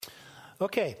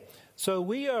Okay, so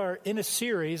we are in a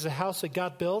series, A House That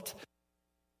Got Built.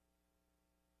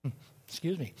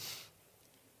 Excuse me.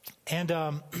 And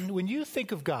when you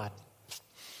think of God,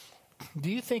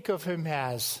 do you think of him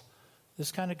as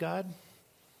this kind of God?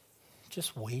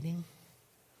 Just waiting?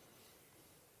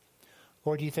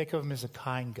 Or do you think of him as a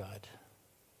kind God?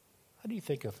 How do you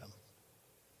think of him?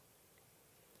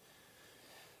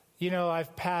 You know,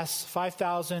 I've passed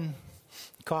 5,000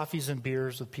 coffees and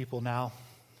beers with people now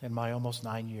in my almost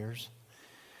 9 years.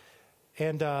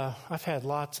 And I've had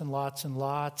lots and lots and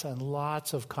lots and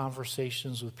lots of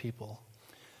conversations with people.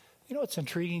 You know what's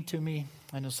intriguing to me?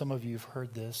 I know some of you have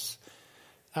heard this.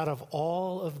 Out of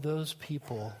all of those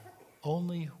people,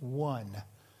 only one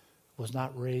was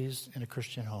not raised in a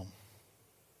Christian home.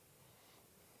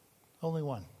 Only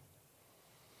one.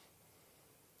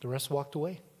 The rest walked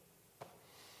away.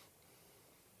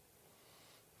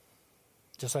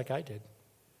 Just like I did.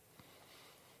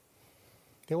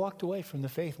 They walked away from the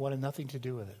faith, wanted nothing to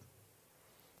do with it.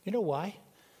 You know why?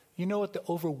 You know what the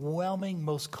overwhelming,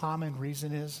 most common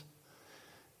reason is?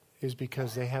 Is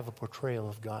because they have a portrayal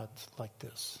of God like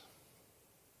this.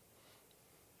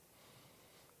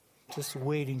 Just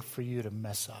waiting for you to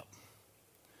mess up.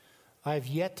 I have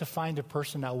yet to find a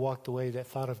person that walked away that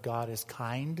thought of God as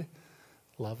kind,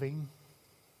 loving,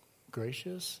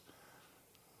 gracious.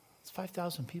 It's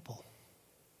 5,000 people.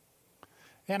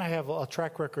 And I have a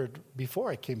track record before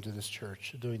I came to this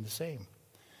church doing the same.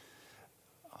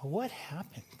 What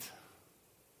happened?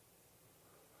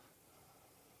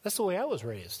 That's the way I was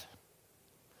raised.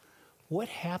 What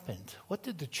happened? What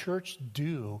did the church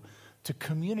do to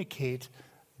communicate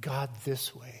God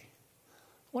this way?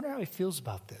 I wonder how he feels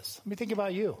about this. Let me think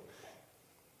about you.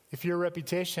 If your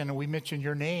reputation and we mention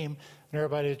your name and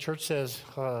everybody at church says,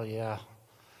 oh yeah,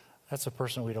 that's a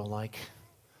person we don't like.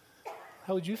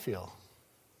 How would you feel?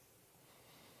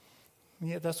 And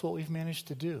yet that's what we've managed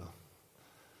to do,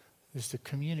 is to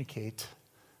communicate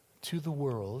to the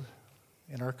world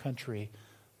in our country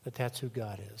that that's who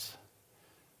God is.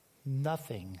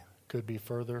 Nothing could be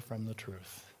further from the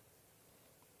truth.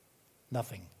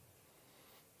 Nothing.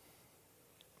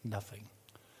 Nothing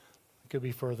could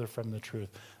be further from the truth.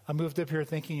 I moved up here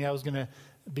thinking I was going to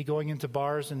be going into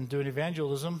bars and doing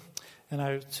evangelism, and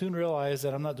I soon realized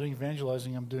that I'm not doing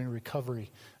evangelizing, I'm doing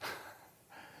recovery.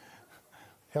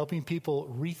 Helping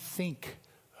people rethink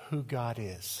who God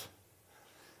is.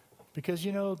 Because,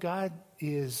 you know, God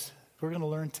is, we're going to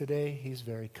learn today, he's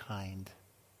very kind.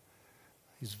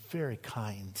 He's very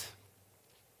kind.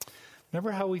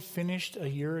 Remember how we finished a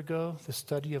year ago the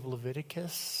study of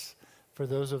Leviticus? For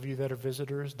those of you that are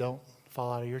visitors, don't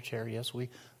fall out of your chair. Yes, we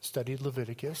studied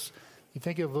Leviticus. You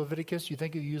think of Leviticus, you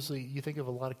think of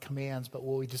a lot of commands, but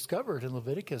what we discovered in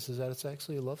Leviticus is that it's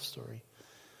actually a love story.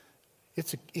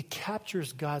 It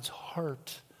captures God's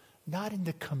heart, not in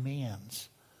the commands,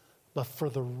 but for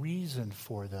the reason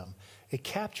for them. It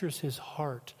captures his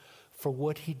heart for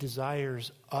what he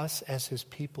desires us as his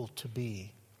people to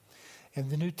be. And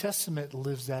the New Testament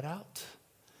lives that out.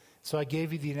 So I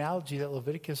gave you the analogy that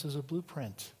Leviticus is a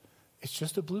blueprint. It's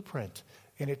just a blueprint.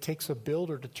 And it takes a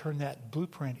builder to turn that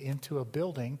blueprint into a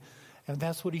building. And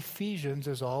that's what Ephesians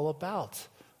is all about.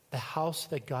 The house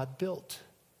that God built.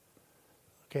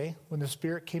 Okay? When the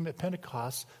Spirit came at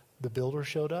Pentecost, the builder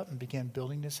showed up and began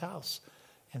building this house.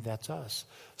 And that's us.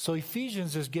 So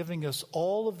Ephesians is giving us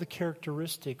all of the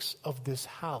characteristics of this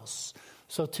house.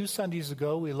 So 2 Sundays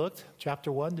ago, we looked,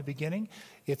 chapter 1, the beginning.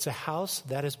 It's a house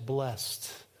that is blessed,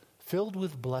 filled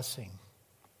with blessing.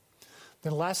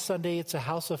 Then last Sunday, it's a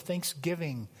house of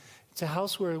thanksgiving. It's a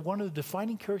house where one of the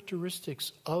defining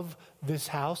characteristics of this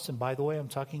house, and by the way, I'm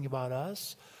talking about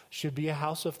us, should be a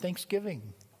house of thanksgiving.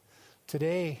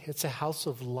 Today, it's a house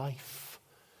of life.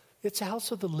 It's a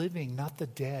house of the living, not the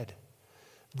dead.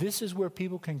 This is where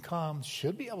people can come,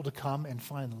 should be able to come and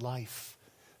find life.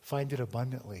 Find it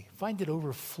abundantly. Find it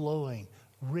overflowing,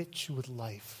 rich with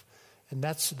life. And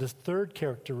that's the third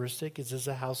characteristic, is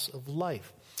a house of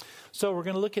life. So we're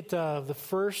going to look at the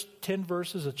first 10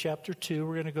 verses of chapter 2.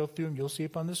 We're going to go through them. You'll see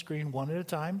it on the screen one at a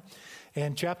time.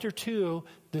 And chapter 2,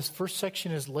 this first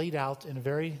section is laid out in a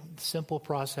very simple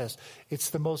process.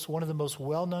 It's one of the most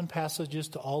well-known passages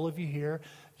to all of you here.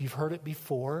 You've heard it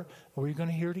before, or you're going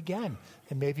to hear it again.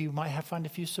 And maybe you might find a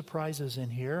few surprises in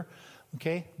here.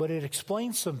 Okay? But it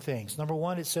explains some things. Number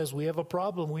 1, it says we have a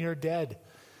problem. We are dead.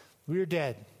 We are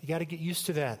dead. You got to get used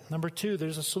to that. Number 2,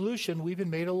 there's a solution. We've been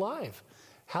made alive.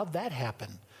 How'd that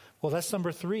happen? Well, that's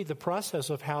number 3, the process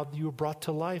of how you were brought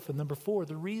to life. And number 4,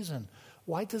 the reason.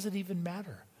 Why does it even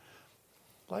matter?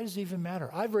 Why does it even matter?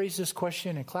 I've raised this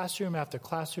question in classroom after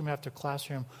classroom after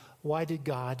classroom. Why did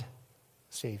God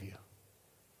save you?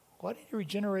 Why did he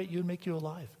regenerate you and make you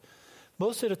alive?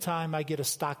 Most of the time, I get a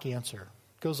stock answer.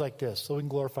 It goes like this, so we can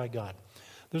glorify God.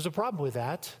 There's a problem with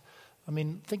that. I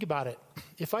mean, think about it.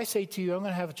 If I say to you, I'm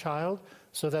going to have a child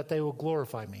so that they will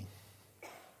glorify me,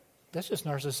 that's just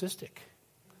narcissistic.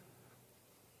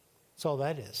 That's all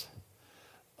that is.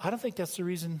 I don't think that's the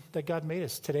reason that God made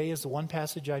us. Today is the one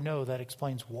passage I know that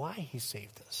explains why he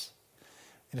saved us.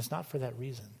 And it's not for that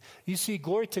reason. You see,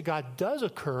 glory to God does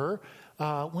occur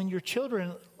when your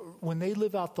children, when they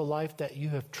live out the life that you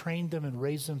have trained them and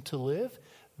raised them to live,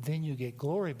 then you get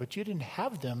glory. But you didn't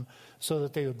have them so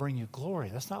that they would bring you glory.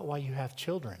 That's not why you have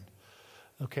children,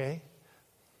 okay?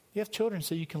 You have children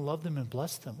so you can love them and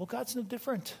bless them. Well, God's no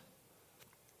different.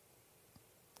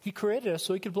 He created us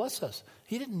so he could bless us.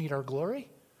 He didn't need our glory.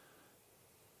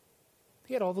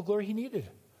 He had all the glory he needed.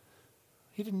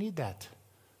 He didn't need that.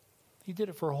 He did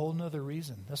it for a whole nother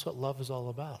reason. That's what love is all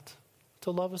about.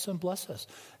 To love us and bless us.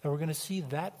 And we're going to see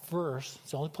that verse.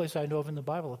 It's the only place I know of in the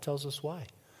Bible that tells us why.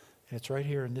 And it's right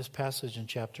here in this passage in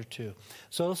chapter 2.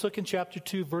 So let's look in chapter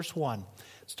 2, verse 1.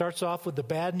 It starts off with the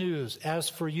bad news. As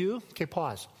for you, okay,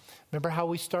 pause. Remember how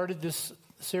we started this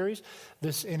series?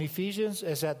 This in Ephesians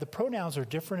is that the pronouns are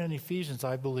different in Ephesians,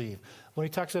 I believe. When he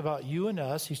talks about you and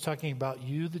us, he's talking about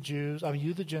you the Jews,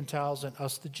 you the Gentiles, and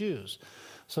us the Jews.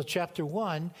 So chapter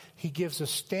 1, he gives a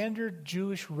standard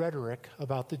Jewish rhetoric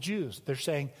about the Jews. They're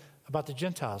saying, about the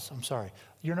Gentiles, I'm sorry,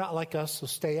 you're not like us, so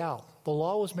stay out. The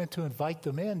law was meant to invite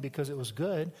them in because it was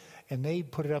good, and they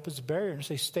put it up as a barrier and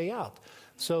say, stay out.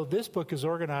 So this book is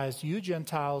organized, you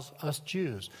Gentiles, us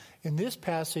Jews. In this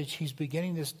passage, he's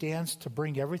beginning this dance to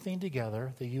bring everything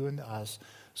together, the you and the us,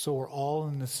 so we're all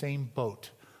in the same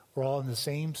boat. We're all in the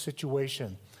same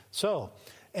situation. So,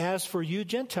 as for you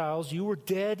Gentiles, you were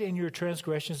dead in your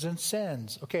transgressions and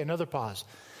sins. Okay, another pause.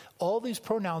 All these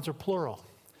pronouns are plural.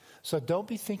 So don't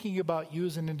be thinking about you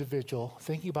as an individual,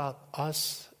 thinking about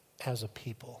us as a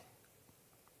people.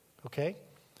 Okay?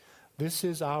 This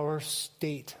is our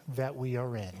state that we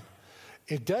are in.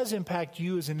 It does impact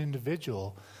you as an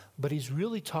individual, but he's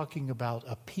really talking about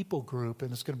a people group,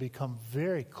 and it's going to become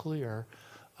very clear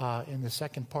in the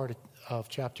second part of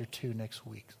chapter 2 next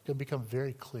week. It's going to become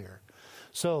very clear.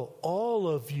 So all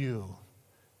of you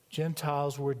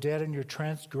Gentiles were dead in your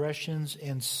transgressions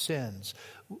and sins.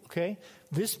 Okay?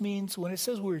 This means, when it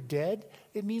says we're dead,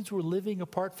 it means we're living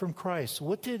apart from Christ.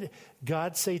 What did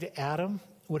God say to Adam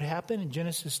would happen in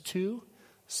Genesis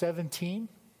 2:17?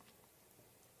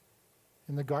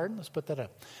 In the garden? Let's put that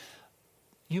up.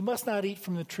 You must not eat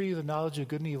from the tree of the knowledge of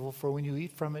good and evil, for when you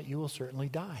eat from it, you will certainly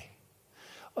die.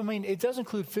 I mean, it does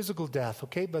include physical death,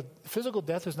 okay? But physical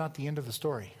death is not the end of the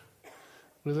story.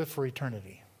 We live for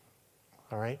eternity.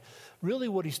 All right? Really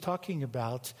what he's talking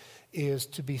about is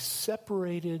to be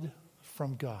separated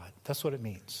from God. That's what it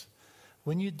means.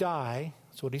 When you die,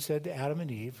 that's what he said to Adam and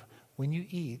Eve, when you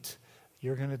eat,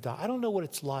 you're going to die. I don't know what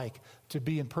it's like to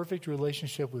be in perfect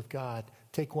relationship with God,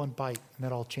 take one bite, and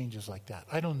that all changes like that.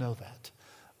 I don't know that.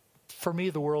 For me,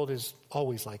 the world is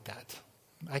always like that.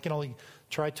 I can only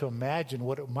try to imagine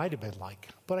what it might have been like,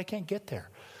 but I can't get there.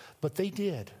 But they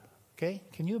did. Okay?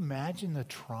 Can you imagine the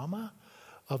trauma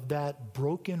of that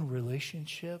broken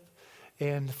relationship?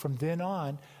 And from then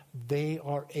on, they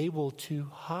are able to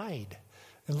hide.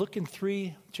 And look in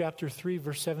chapter 3,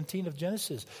 verse 17 of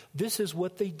Genesis. This is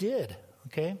what they did,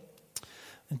 okay?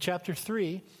 In chapter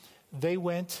 3, they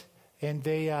went and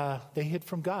they hid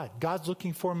from God. God's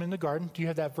looking for them in the garden. Do you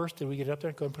have that verse? Did we get it up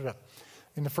there? Go ahead and put it up.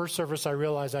 In the first service, I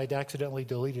realized I'd accidentally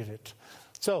deleted it.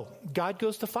 So God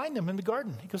goes to find them in the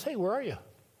garden. He goes, hey, where are you?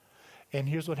 And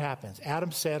here's what happens.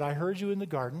 Adam said, I heard you in the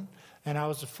garden, and I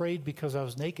was afraid because I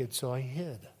was naked, so I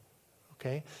hid.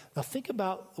 Okay? Now think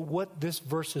about what this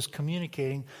verse is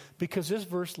communicating, because this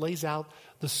verse lays out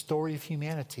the story of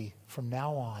humanity from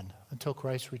now on until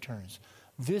Christ returns.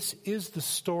 This is the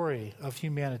story of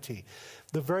humanity.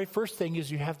 The very first thing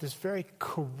is you have this very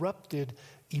corrupted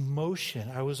emotion.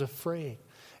 I was afraid.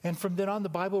 And from then on, the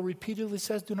Bible repeatedly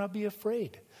says, do not be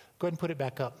afraid. Go ahead and put it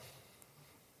back up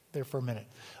there for a minute.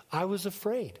 I was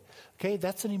afraid. Okay,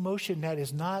 that's an emotion that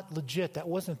is not legit. That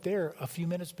wasn't there a few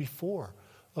minutes before.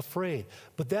 Afraid.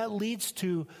 But that leads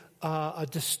to a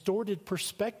distorted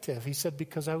perspective. He said,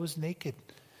 because I was naked.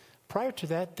 Prior to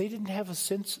that, they didn't have a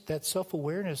sense, that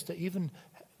self-awareness to even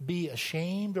be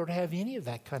ashamed or to have any of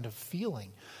that kind of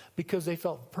feeling, because they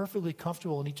felt perfectly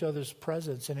comfortable in each other's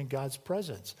presence and in God's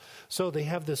presence. So they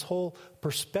have this whole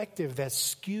perspective that's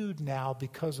skewed now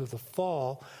because of the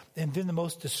fall. And then the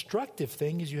most destructive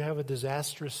thing is you have a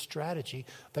disastrous strategy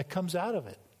that comes out of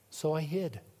it. So I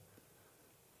hid.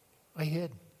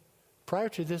 Prior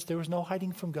to this, there was no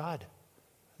hiding from God.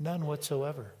 None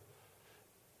whatsoever.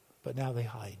 but now they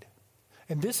hide.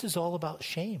 And this is all about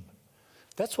shame.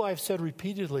 That's why I've said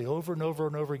repeatedly over and over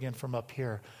and over again from up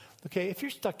here, okay, if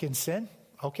you're stuck in sin,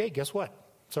 okay, guess what?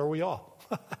 So are we all.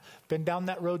 Been down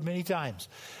that road many times.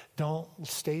 Don't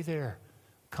stay there.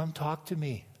 Come talk to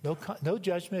me. No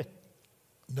judgment,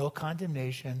 no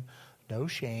condemnation, no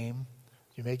shame.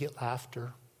 You may get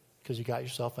laughter because you got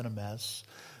yourself in a mess.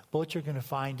 But what you're going to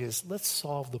find is, let's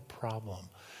solve the problem.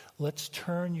 Let's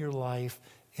turn your life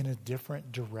in a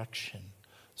different direction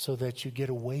so that you get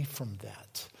away from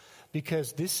that.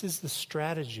 Because this is the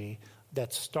strategy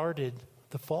that started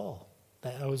the fall.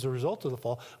 That was a result of the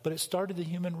fall, but it started the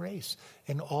human race.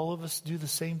 And all of us do the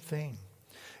same thing.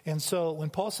 And so when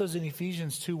Paul says in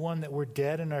Ephesians 2:1 that we're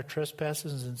dead in our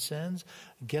trespasses and sins,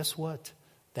 guess what?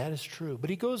 That is true. But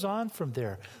he goes on from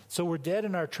there. So we're dead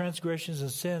in our transgressions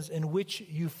and sins in which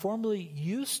you formerly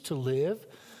used to live,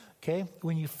 okay,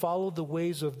 when you followed the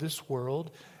ways of this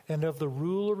world and of the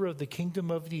ruler of the kingdom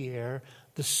of the air,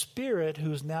 the spirit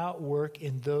who is now at work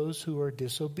in those who are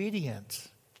disobedient.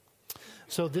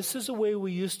 So this is the way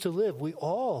we used to live. We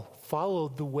all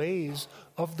followed the ways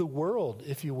of the world,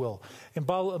 if you will. And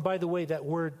by the way, that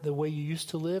word, the way you used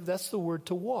to live, that's the word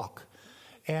to walk.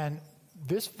 And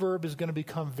this verb is going to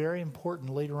become very important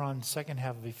later on in the second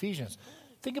half of Ephesians.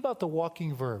 Think about the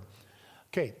walking verb.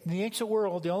 Okay, in the ancient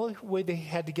world, the only way they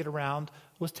had to get around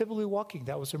was typically walking.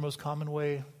 That was their most common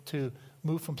way to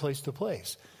move from place to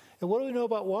place. And what do we know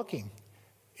about walking?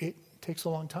 It takes a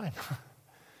long time.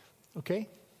 Okay?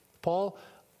 Paul,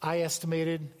 I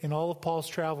estimated in all of Paul's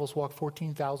travels, walked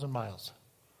 14,000 miles.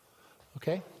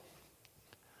 Okay?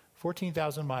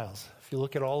 14,000 miles, if you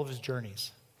look at all of his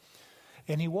journeys.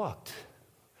 And he walked.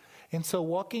 And so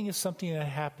walking is something that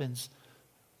happens,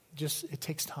 it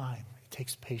takes time. It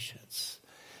takes patience.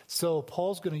 So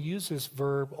Paul's going to use this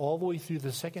verb all the way through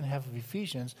the second half of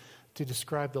Ephesians to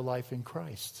describe the life in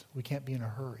Christ. We can't be in a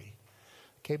hurry.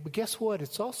 Okay, but guess what?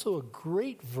 It's also a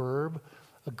great verb,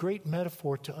 a great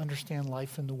metaphor to understand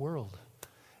life in the world.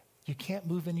 You can't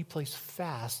move any place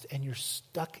fast and you're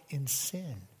stuck in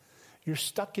sin. You're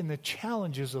stuck in the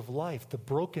challenges of life, the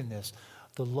brokenness,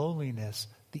 the loneliness,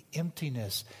 the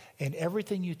emptiness, and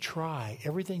everything you try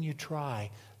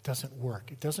doesn't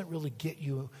work. It doesn't really get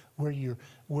you where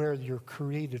your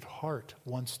created heart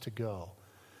wants to go.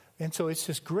 And so it's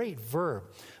this great verb.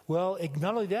 Well,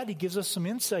 not only that, he gives us some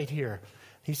insight here.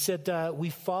 He said, we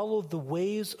follow the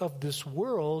ways of this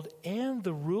world and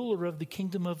the ruler of the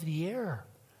kingdom of the air.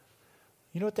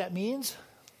 You know what that means?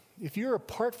 If you're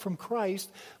apart from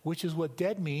Christ, which is what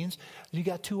dead means, you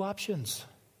got two options.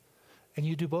 And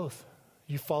you do both.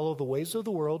 You follow the ways of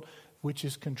the world, which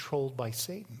is controlled by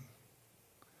Satan.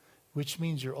 Which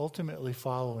means you're ultimately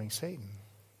following Satan.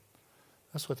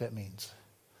 That's what that means.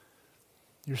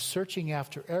 You're searching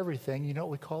after everything. You know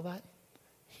what we call that?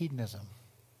 Hedonism.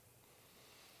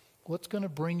 What's going to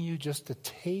bring you just a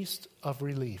taste of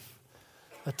relief,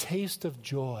 a taste of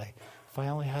joy? If I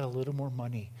only had a little more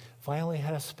money, if I only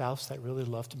had a spouse that really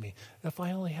loved me, if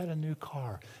I only had a new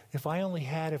car, if I only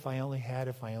had.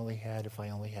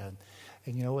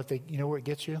 And you know where it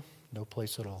gets you? No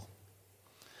place at all.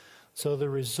 So the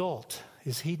result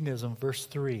is hedonism, verse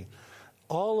 3.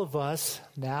 All of us,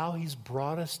 now he's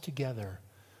brought us together,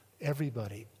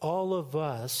 everybody. All of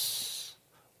us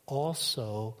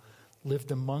also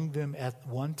lived among them at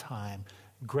one time,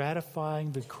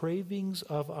 gratifying the cravings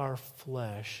of our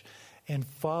flesh and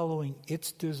following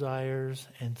its desires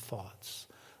and thoughts.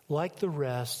 Like the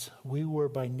rest, we were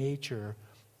by nature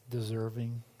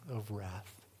deserving of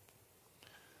wrath.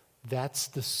 That's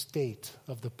the state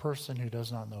of the person who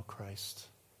does not know Christ.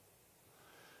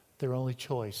 Their only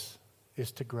choice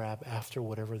is to grab after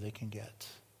whatever they can get.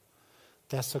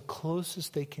 That's the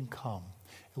closest they can come.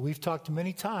 And we've talked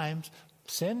many times,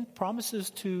 sin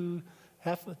promises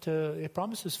it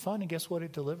promises fun, and guess what?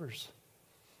 It delivers.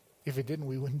 If it didn't,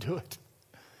 we wouldn't do it.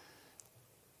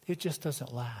 It just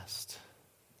doesn't last.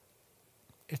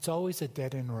 It's always a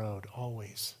dead-end road,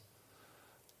 always.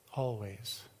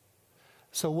 Always.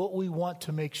 So what we want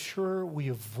to make sure we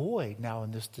avoid now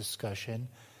in this discussion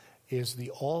is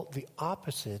the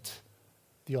opposite.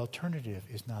 The alternative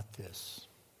is not this.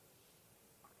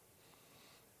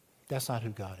 That's not who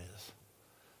God is.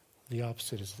 The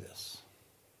opposite is this.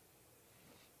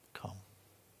 Come.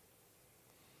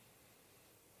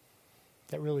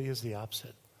 That really is the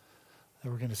opposite.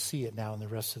 And we're going to see it now in the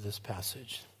rest of this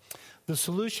passage. The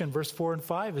solution, verse 4 and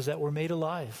 5, is that we're made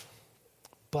alive.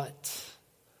 But,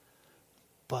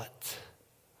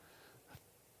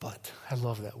 I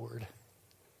love that word.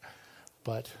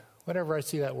 But, whenever I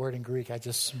see that word in Greek, I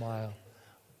just smile.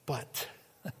 But,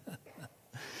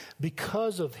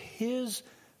 because of his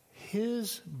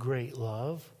his great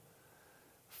love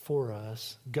for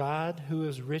us, God, who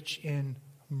is rich in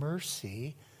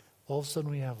mercy, all of a sudden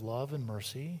we have love and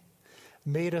mercy,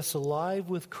 made us alive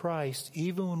with Christ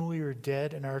even when we were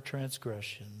dead in our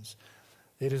transgressions.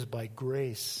 It is by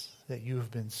grace that you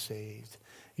have been saved.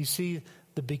 You see,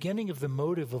 the beginning of the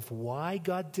motive of why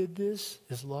God did this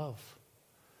is love.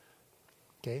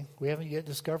 Okay? We haven't yet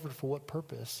discovered for what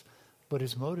purpose, but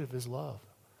his motive is love.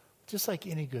 Just like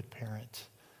any good parent.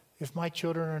 If my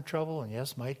children are in trouble, and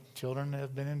yes, my children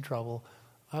have been in trouble,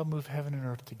 I'll move heaven and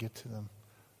earth to get to them.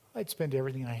 I'd spend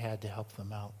everything I had to help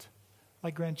them out. My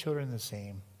grandchildren the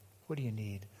same. What do you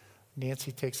need?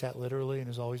 Nancy takes that literally and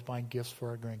is always buying gifts for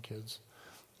our grandkids.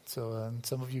 So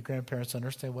some of you grandparents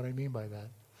understand what I mean by that.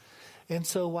 And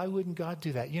so why wouldn't God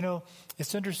do that? You know,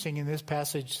 it's interesting in this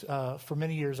passage. For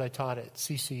many years I taught at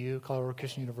CCU, Colorado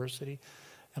Christian University,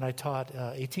 and I taught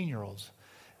 18-year-olds.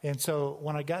 And so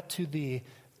when I got to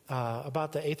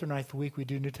about the 8th or 9th week, we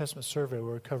do New Testament survey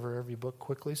where we cover every book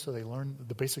quickly so they learn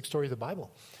the basic story of the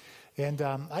Bible. And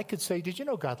I could say, did you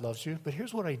know God loves you? But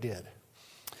here's what I did.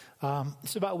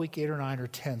 It's about week 8 or 9 or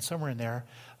 10, somewhere in there.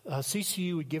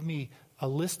 CCU would give me a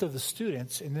list of the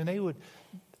students, and then they would,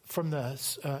 from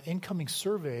the incoming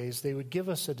surveys, they would give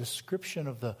us a description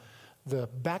of the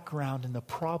background and the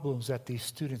problems that these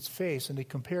students face, and they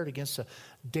compare it against the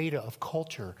data of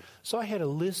culture. So I had a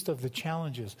list of the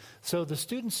challenges. So the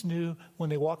students knew when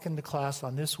they walk into class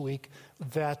on this week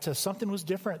that something was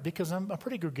different, because I'm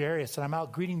pretty gregarious, and I'm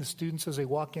out greeting the students as they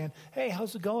walk in. Hey,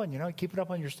 how's it going? You know, keeping up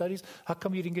on your studies? How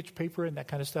come you didn't get your paper and that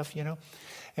kind of stuff, you know?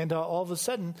 And all of a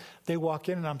sudden, they walk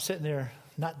in, and I'm sitting there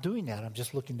not doing that. I'm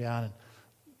just looking down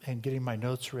and getting my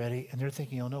notes ready, and they're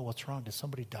thinking, oh no, what's wrong? Did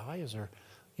somebody die? Is there...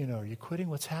 You know, are you quitting?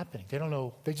 What's happening? They don't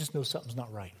know. They just know something's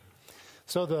not right.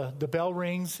 So the bell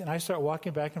rings, and I start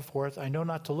walking back and forth. I know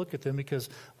not to look at them because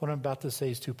what I'm about to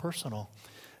say is too personal.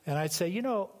 And I'd say,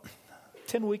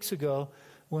 10 weeks ago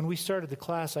when we started the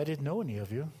class, I didn't know any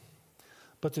of you.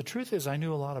 But the truth is I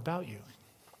knew a lot about you.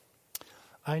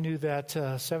 I knew that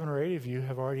 7 or 8 of you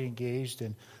have already engaged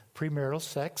in premarital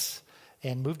sex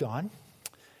and moved on.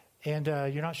 And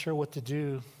you're not sure what to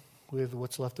do with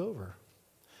what's left over.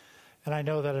 And I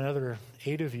know that another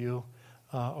 8 of you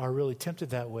are really tempted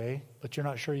that way, but you're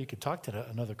not sure you could talk to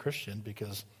another Christian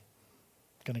because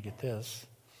you're going to get this.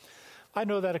 I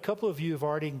know that a couple of you have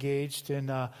already engaged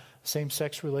in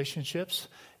same-sex relationships,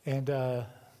 and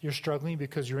you're struggling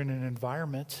because you're in an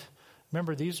environment.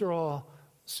 Remember, these are all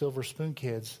silver spoon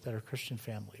kids that are Christian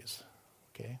families,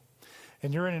 okay?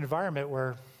 And you're in an environment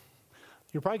where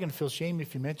you're probably going to feel shame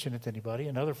if you mention it to anybody.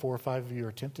 Another 4 or 5 of you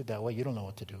are tempted that way. You don't know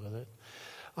what to do with it.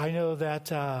 I know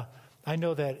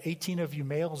that 18 of you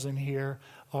males in here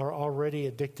are already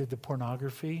addicted to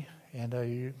pornography,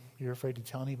 and you're afraid to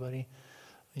tell anybody,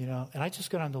 And I just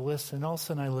got on the list, and all of a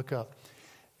sudden I look up,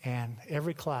 and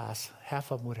every class,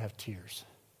 half of them would have tears.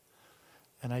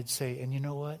 And I'd say, and you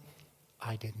know what?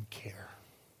 I didn't care.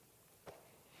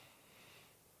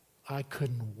 I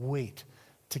couldn't wait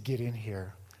to get in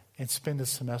here and spend a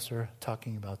semester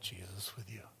talking about Jesus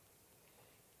with you.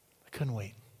 I couldn't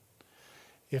wait.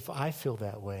 If I feel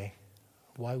that way,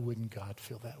 why wouldn't God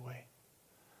feel that way?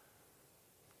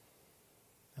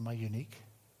 Am I unique?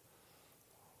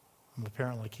 I'm a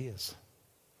parent like he is.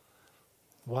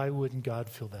 Why wouldn't God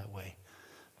feel that way?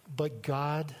 But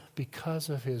God, because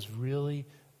of his really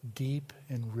deep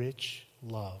and rich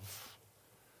love,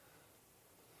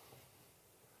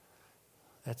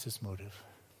 that's his motive.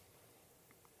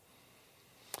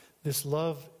 This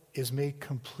love is made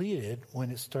completed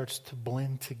when it starts to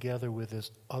blend together with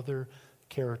his other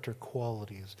character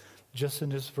qualities. Just in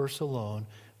this verse alone,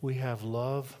 we have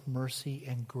love, mercy,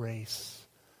 and grace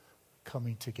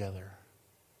coming together.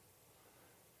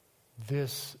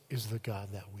 This is the God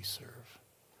that we serve.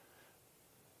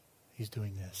 He's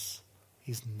doing this.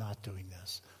 He's not doing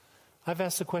this. I've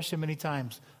asked the question many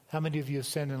times, how many of you have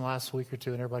sinned in the last week or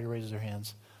two? And everybody raises their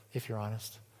hands, if you're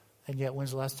honest. And yet,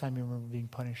 when's the last time you remember being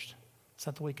punished? It's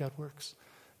not the way God works.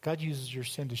 God uses your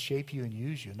sin to shape you and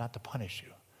use you, not to punish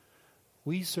you.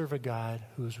 We serve a God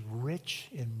who is rich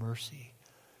in mercy,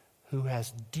 who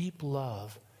has deep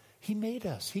love. He made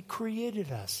us. He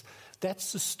created us.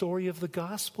 That's the story of the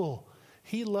gospel.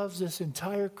 He loves this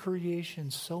entire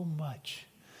creation so much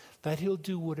that he'll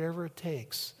do whatever it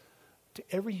takes to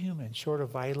every human, short of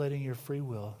violating your free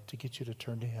will, to get you to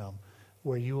turn to him,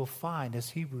 where you will find, as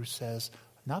Hebrews says,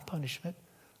 not punishment,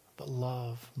 but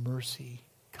love, mercy,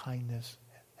 kindness,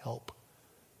 help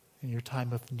in your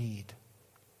time of need.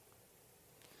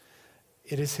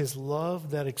 It is his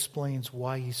love that explains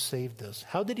why he saved us.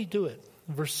 How did he do it?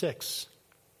 Verse 6.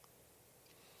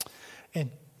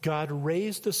 And God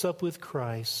raised us up with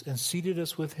Christ and seated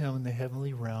us with him in the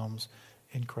heavenly realms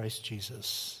in Christ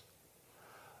Jesus.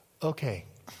 Okay.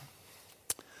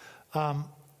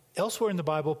 Elsewhere in the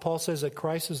Bible, Paul says that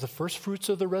Christ is the first fruits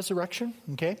of the resurrection.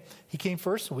 Okay? He came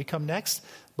first, and we come next.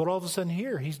 But all of a sudden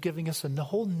here, he's giving us a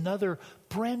whole nother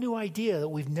brand new idea that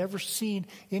we've never seen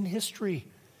in history.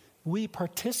 We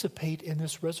participate in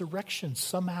this resurrection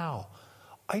somehow.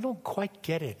 I don't quite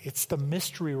get it. It's the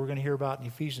mystery we're going to hear about in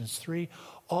Ephesians 3.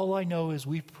 All I know is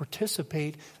we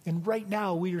participate, and right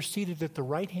now we are seated at the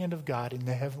right hand of God, in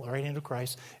the right hand of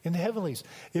Christ, in the heavenlies.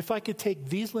 If I could take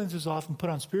these lenses off and put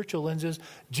on spiritual lenses,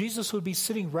 Jesus would be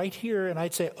sitting right here, and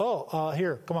I'd say,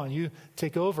 here, come on, you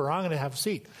take over. I'm going to have a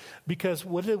seat. Because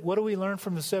what do we learn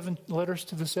from the 7 letters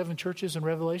to the 7 churches in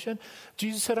Revelation?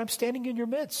 Jesus said, I'm standing in your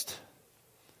midst.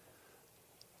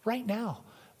 Right now.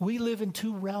 We live in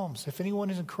 2 realms. If anyone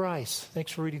is in Christ,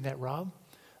 thanks for reading that, Rob.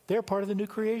 They're part of the new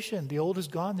creation. The old is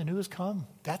gone, the new has come.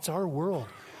 That's our world.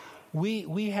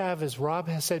 We have, as Rob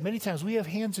has said many times, we have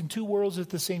hands in 2 worlds at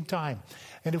the same time.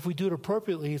 And if we do it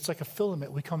appropriately, it's like a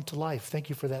filament. We come to life. Thank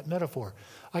you for that metaphor.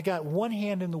 I got one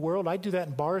hand in the world. I do that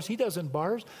in bars. He does it in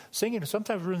bars, singing.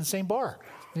 Sometimes we're in the same bar,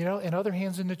 and other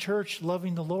hands in the church,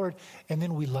 loving the Lord. And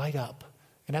then we light up.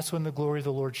 And that's when the glory of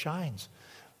the Lord shines.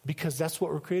 Because that's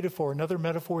what we're created for. Another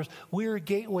metaphor is we're a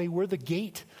gateway. We're the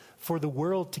gate for the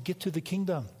world to get to the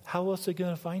kingdom. How else are they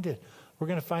going to find it? We're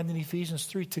going to find in Ephesians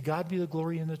 3, to God be the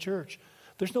glory in the church.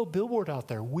 There's no billboard out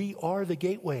there. We are the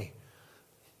gateway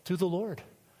to the Lord.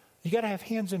 You got to have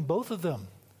hands in both of them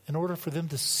in order for them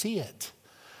to see it.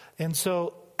 And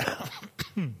so,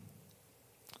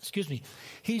 excuse me,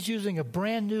 he's using a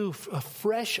brand new, a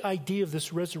fresh idea of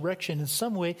this resurrection. In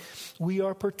some way, we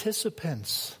are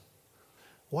participants.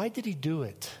 Why did he do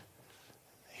it?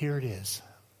 Here it is.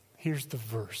 Here's the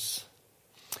verse.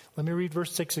 Let me read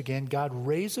verse 6 again. God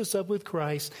raised us up with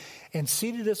Christ and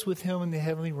seated us with him in the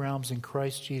heavenly realms in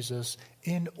Christ Jesus,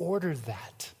 in order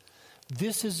that,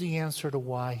 this is the answer to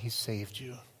why he saved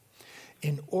you,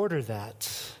 in order that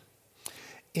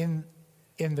in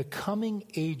the coming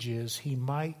ages he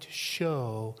might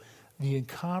show the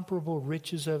incomparable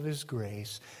riches of his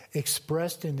grace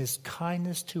expressed in his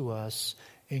kindness to us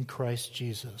in Christ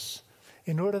Jesus,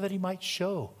 in order that he might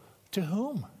show to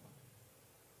whom?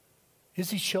 Is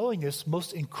he showing this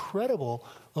most incredible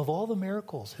of all the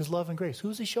miracles, his love and grace? Who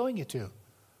is he showing it to?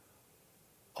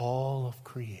 All of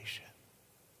creation.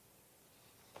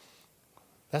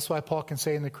 That's why Paul can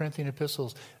say in the Corinthian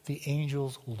epistles, the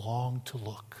angels long to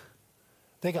look.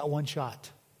 They got one shot.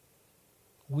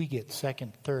 We get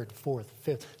 2nd, 3rd, 4th,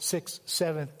 5th, 6th,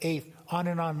 7th, 8th, on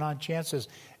and on chances.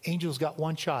 Angels got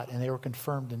one shot and they were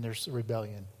confirmed in their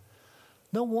rebellion.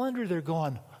 No wonder they're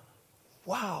going,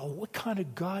 wow, what kind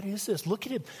of God is this? Look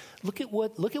at him. Look at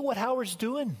what Howard's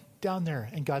doing down there,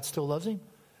 and God still loves him,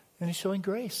 and he's showing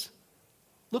grace.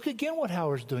 Look again what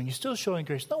Howard's doing. He's still showing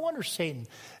grace. No wonder Satan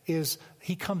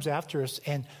he comes after us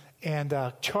and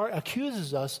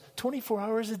accuses us 24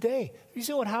 hours a day. You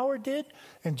see what Howard did?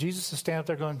 And Jesus is standing up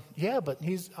there going, yeah, but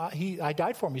I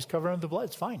died for him. He's covered under the blood.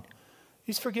 It's fine.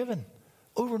 He's forgiven.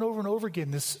 Over and over and over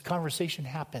again, this conversation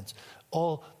happens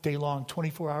all day long,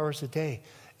 24 hours a day,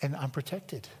 and I'm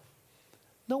protected.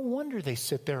 No wonder they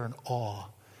sit there in awe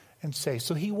and say,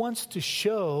 so he wants to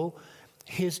show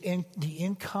the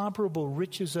incomparable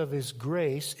riches of his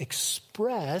grace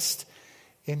expressed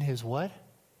in his what?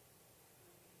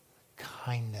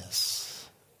 Kindness.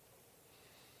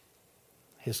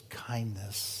 His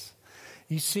kindness.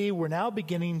 You see, we're now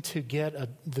beginning to get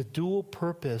the dual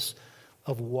purpose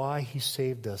of why he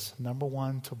saved us. Number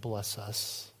 1, to bless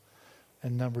us.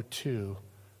 And number 2,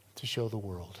 to show the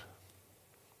world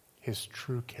his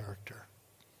true character.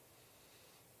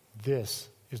 This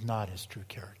is not his true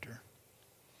character.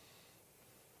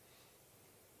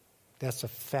 That's a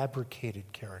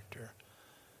fabricated character.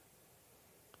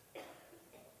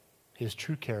 His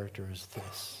true character is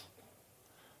this.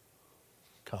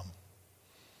 Come.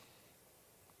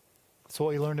 So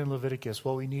what we learned in Leviticus,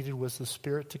 what we needed was the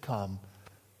Spirit to come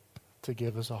to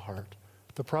give us a heart.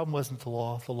 The problem wasn't the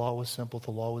law. The law was simple.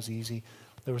 The law was easy.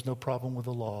 There was no problem with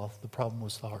the law. The problem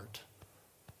was the heart.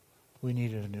 We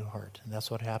needed a new heart. And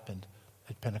that's what happened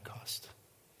at Pentecost,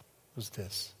 was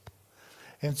this.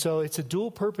 And so it's a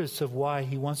dual purpose of why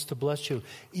he wants to bless you.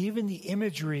 Even the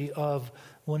imagery of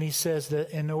when he says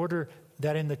that in order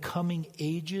that in the coming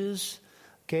ages,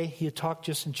 okay, he had talked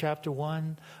just in chapter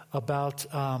 1 about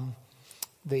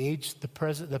the age, the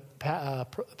present, the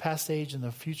past age and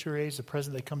the future age, the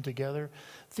present, they come together.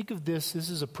 Think of this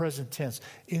is a present tense.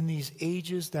 In these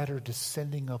ages that are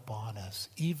descending upon us,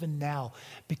 even now,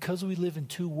 because we live in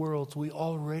 2 worlds, we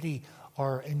already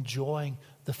are enjoying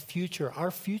the future.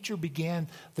 Our future began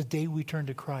the day we turned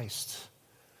to Christ.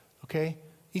 Okay?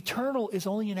 Eternal is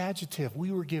only an adjective.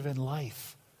 We were given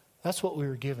life. That's what we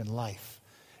were given, life.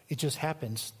 It just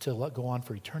happens to go on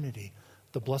for eternity,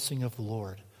 the blessing of the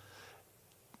Lord.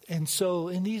 And so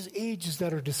in these ages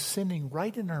that are descending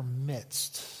right in our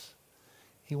midst,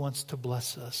 he wants to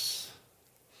bless us.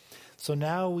 So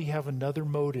now we have another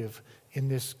motive in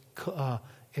this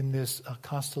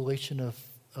constellation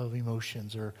of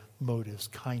emotions or motives,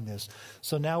 kindness.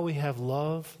 So now we have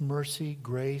love, mercy,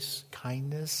 grace,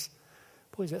 kindness.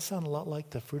 Boy, does that sound a lot like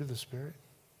the fruit of the Spirit?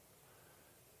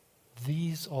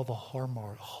 These are the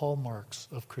hallmarks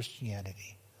of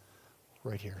Christianity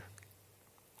right here.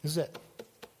 This is it.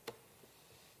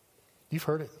 You've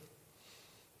heard it.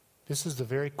 This is the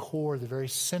very core, the very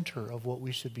center of what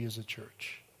we should be as a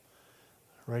church.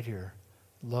 Right here.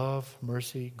 Love,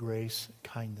 mercy, grace,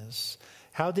 kindness.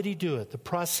 How did he do it? The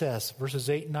process. Verses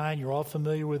 8 and 9, you're all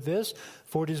familiar with this.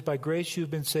 For it is by grace you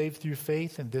have been saved through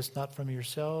faith, and this not from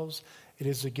yourselves. It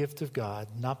is a gift of God,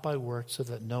 not by works, so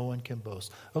that no one can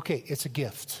boast. Okay, it's a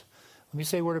gift. Let me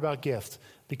say a word about gift,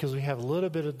 because we have a little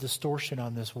bit of distortion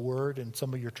on this word in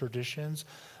some of your traditions.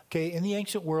 Okay, in the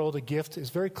ancient world, a gift is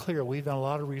very clear. We've done a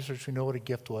lot of research. We know what a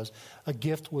gift was. A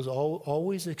gift was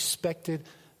always expected.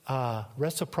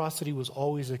 Reciprocity was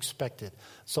always expected.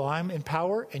 So I'm in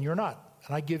power and you're not.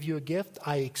 And I give you a gift.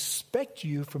 I expect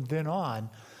you from then on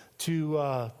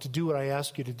to do what I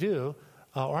ask you to do,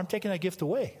 or I'm taking that gift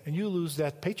away and you lose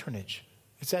that patronage.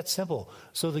 It's that simple.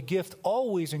 So the gift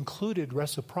always included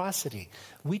reciprocity.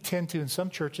 We tend to, in some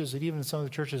churches, and even in some of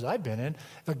the churches I've been in,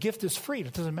 a gift is free.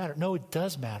 It doesn't matter. No, it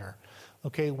does matter.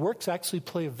 Okay, works actually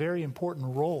play a very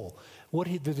important role.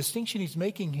 The distinction he's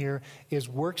making here is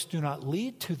works do not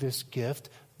lead to this gift.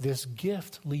 This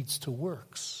gift leads to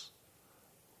works.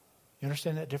 You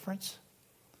understand that difference?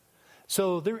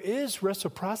 So there is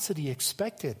reciprocity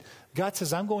expected. God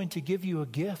says, I'm going to give you a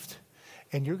gift,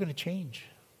 and you're going to change.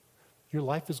 Your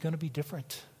life is going to be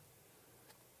different.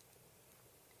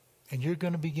 And you're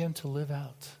going to begin to live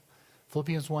out.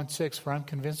 Philippians 1:6, for I'm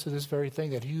convinced of this very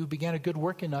thing, that he who began a good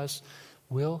work in us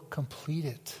will complete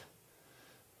it.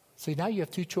 See, now you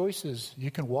have two choices.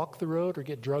 You can walk the road or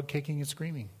get drugged, kicking and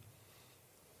screaming.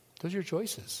 Those are your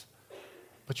choices.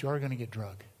 But you are going to get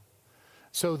drugged.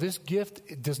 So this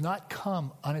gift does not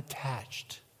come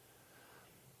unattached.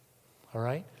 All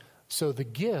right? So the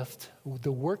gift,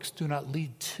 the works do not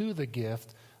lead to the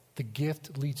gift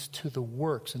leads to the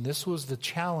works. And this was the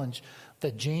challenge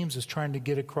that James is trying to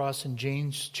get across in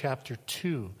James chapter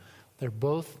 2. They're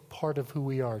both part of who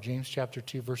we are. James chapter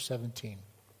 2, verse 17.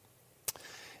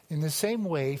 In the same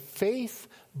way, faith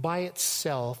by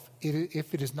itself,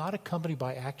 if it is not accompanied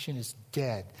by action, is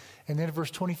dead. And then in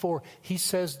verse 24, he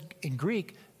says in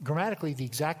Greek, grammatically, the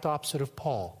exact opposite of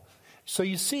Paul. So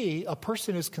you see, a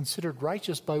person is considered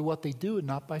righteous by what they do and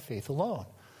not by faith alone.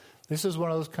 This is one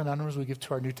of those conundrums we give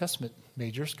to our New Testament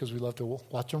majors because we love to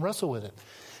watch them wrestle with it.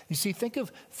 You see, think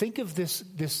of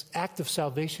this act of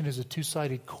salvation as a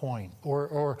two-sided coin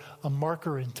or a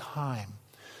marker in time.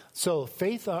 So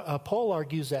faith, Paul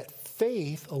argues that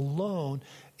faith alone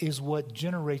is what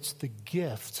generates the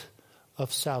gift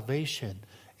of salvation.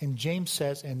 And James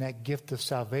says, and that gift of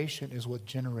salvation is what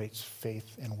generates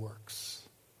faith and works.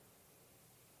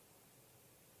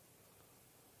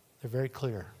 They're very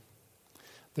clear.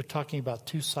 They're talking about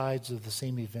two sides of the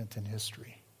same event in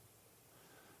history.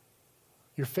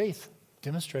 Your faith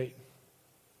demonstrate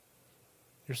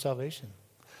your salvation.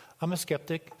 I'm a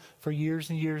skeptic. For years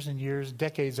and years and years,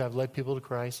 decades, I've led people to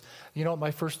Christ. You know what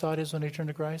my first thought is when they turn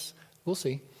to Christ? We'll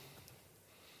see.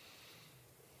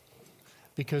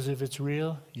 Because if it's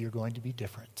real, you're going to be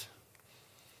different.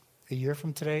 A year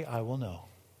from today, I will know.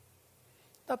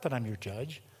 Not that I'm your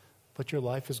judge, but your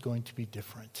life is going to be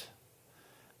different.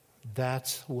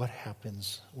 That's what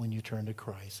happens when you turn to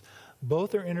Christ.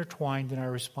 Both are intertwined in our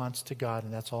response to God,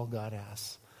 and that's all God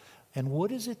asks. And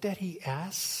what is it that he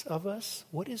asks of us?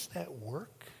 What is that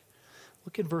work?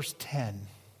 Look at verse 10.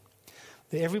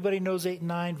 Everybody knows 8 and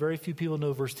 9. Very few people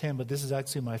know verse 10, but this is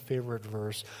actually my favorite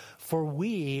verse. For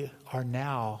we are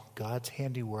now God's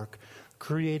handiwork,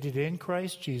 created in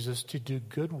Christ Jesus to do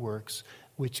good works,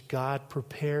 which God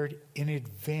prepared in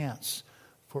advance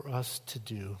for us to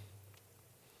do.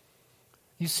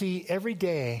 You see, every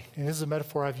day, and this is a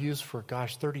metaphor I've used for,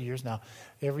 30 years now,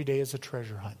 every day is a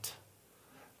treasure hunt.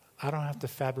 I don't have to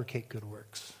fabricate good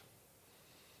works.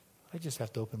 I just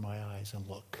have to open my eyes and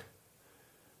look.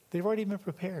 They've already been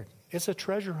prepared. It's a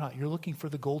treasure hunt. You're looking for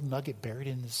the gold nugget buried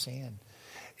in the sand.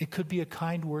 It could be a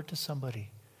kind word to somebody.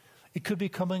 It could be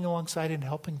coming alongside and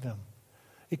helping them.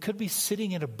 It could be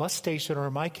sitting in a bus station, or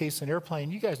in my case, an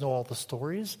airplane. You guys know all the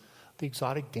stories, the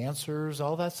exotic dancers,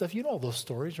 all that stuff. You know all those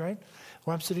stories, right?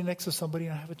 Where I'm sitting next to somebody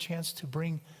and I have a chance to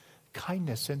bring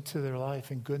kindness into their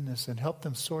life and goodness and help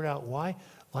them sort out why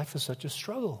life is such a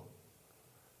struggle.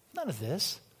 None of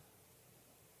this.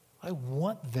 I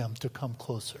want them to come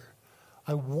closer.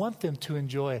 I want them to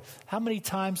enjoy it. How many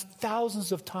times,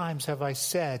 thousands of times have I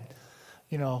said,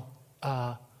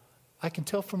 I can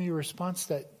tell from your response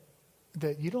that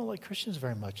you don't like Christians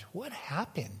very much. What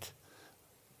happened?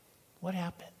 What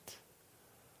happened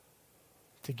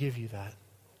to give you that?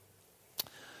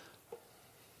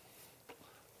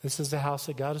 This is the house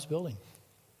that God is building.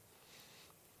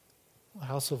 A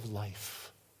house of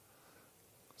life.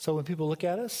 So when people look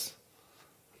at us,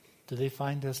 do they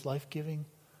find us life-giving?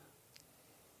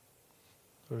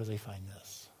 Or do they find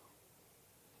this?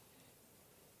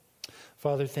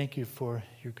 Father, thank you for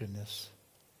your goodness.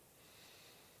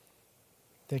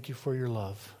 Thank you for your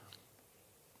love.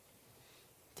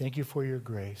 Thank you for your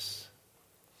grace.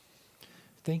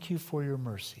 Thank you for your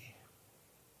mercy.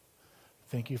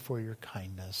 Thank you for your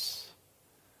kindness.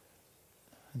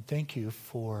 And thank you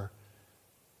for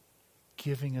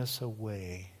giving us a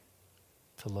way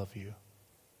to love you.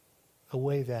 A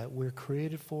way that we're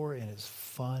created for and is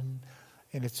fun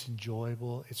and it's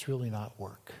enjoyable. It's really not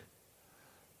work.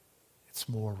 It's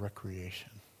more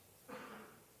recreation.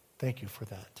 Thank you for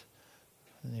that.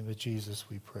 In the name of Jesus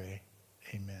we pray.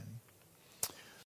 Amen.